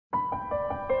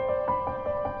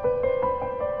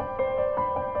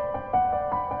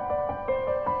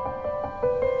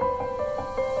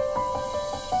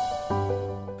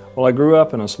Well, I grew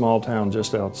up in a small town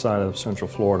just outside of Central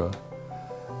Florida,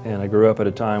 and I grew up at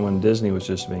a time when Disney was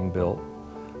just being built.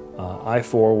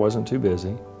 I-4 wasn't too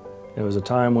busy. It was a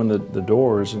time when the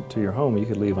doors to your home you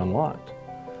could leave unlocked.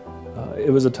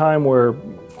 It was a time where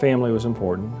family was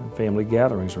important, and family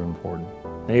gatherings were important.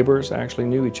 Neighbors actually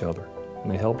knew each other,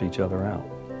 and they helped each other out.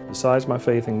 Besides my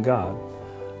faith in God,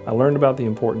 I learned about the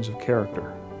importance of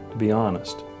character, to be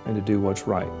honest, and to do what's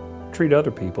right. Treat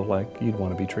other people like you'd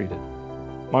want to be treated.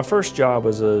 My first job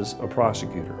was as a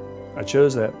prosecutor. I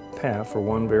chose that path for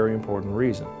one very important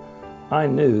reason. I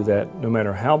knew that no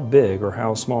matter how big or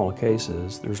how small a case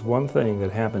is, there's one thing that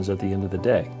happens at the end of the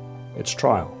day. It's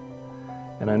trial.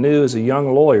 And I knew as a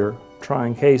young lawyer,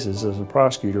 trying cases as a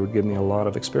prosecutor would give me a lot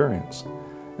of experience.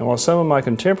 And while some of my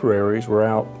contemporaries were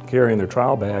out carrying their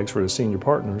trial bags for the senior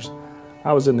partners,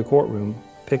 I was in the courtroom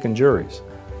picking juries.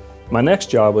 My next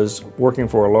job was working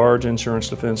for a large insurance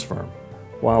defense firm.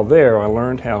 While there, I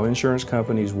learned how insurance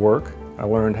companies work. I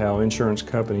learned how insurance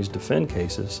companies defend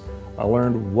cases. I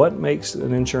learned what makes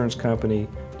an insurance company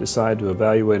decide to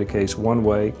evaluate a case one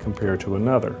way compared to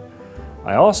another.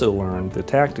 I also learned the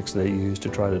tactics they use to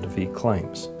try to defeat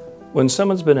claims. When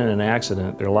someone's been in an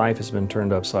accident, their life has been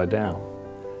turned upside down.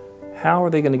 How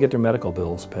are they going to get their medical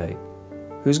bills paid?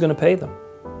 Who's going to pay them?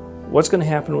 What's going to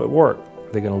happen at work?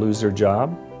 Are they going to lose their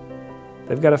job?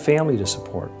 They've got a family to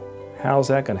support. How's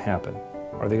that going to happen?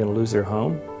 Are they going to lose their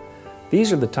home?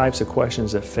 These are the types of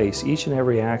questions that face each and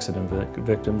every accident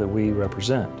victim that we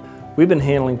represent. We've been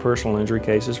handling personal injury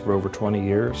cases for over 20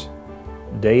 years.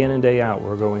 Day in and day out,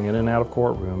 we're going in and out of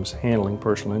courtrooms handling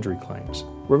personal injury claims.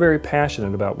 We're very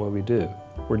passionate about what we do.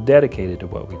 We're dedicated to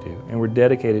what we do, and we're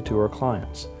dedicated to our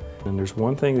clients. And there's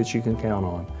one thing that you can count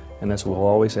on, and that's we'll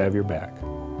always have your back.